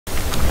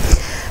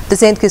The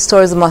St. Kitts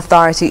Tourism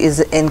Authority is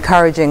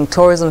encouraging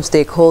tourism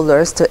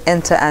stakeholders to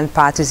enter and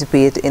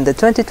participate in the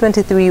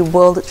 2023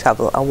 World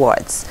Travel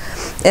Awards.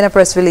 In a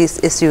press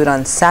release issued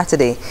on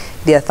Saturday,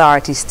 the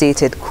authority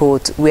stated,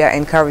 quote, "We are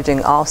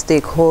encouraging all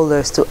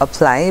stakeholders to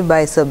apply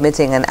by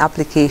submitting an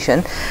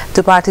application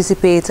to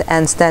participate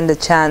and stand a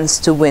chance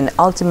to win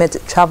ultimate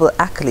travel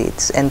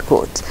accolades," end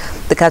quote.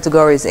 The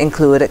categories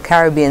include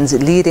Caribbean's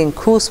Leading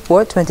Cruise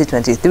Port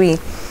 2023,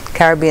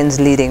 Caribbean's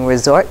Leading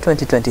Resort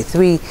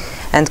 2023,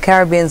 and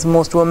Caribbean's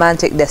Most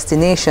Romantic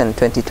Destination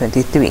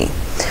 2023.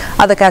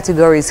 Other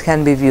categories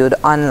can be viewed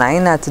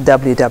online at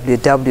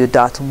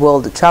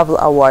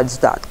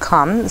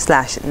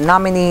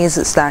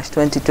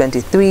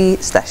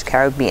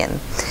www.worldtravelAwards.com/nominees/2023/Caribbean.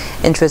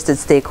 Interested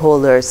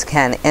stakeholders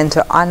can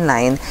enter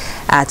online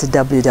at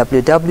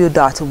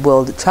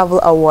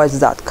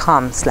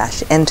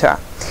www.worldtravelawards.com/enter.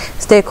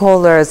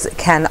 Stakeholders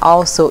can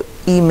also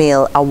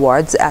email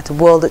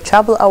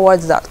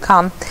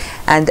awards@worldtravelawards.com,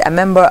 and a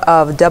member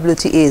of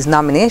WTA's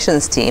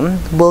nominations team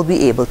will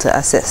be able to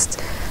assist.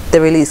 The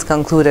release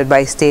concluded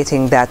by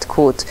stating that,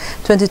 quote,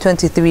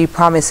 2023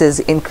 promises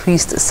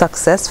increased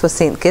success for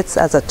St. Kitts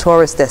as a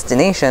tourist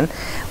destination,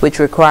 which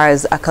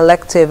requires a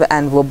collective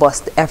and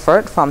robust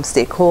effort from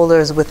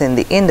stakeholders within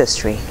the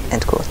industry,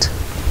 end quote.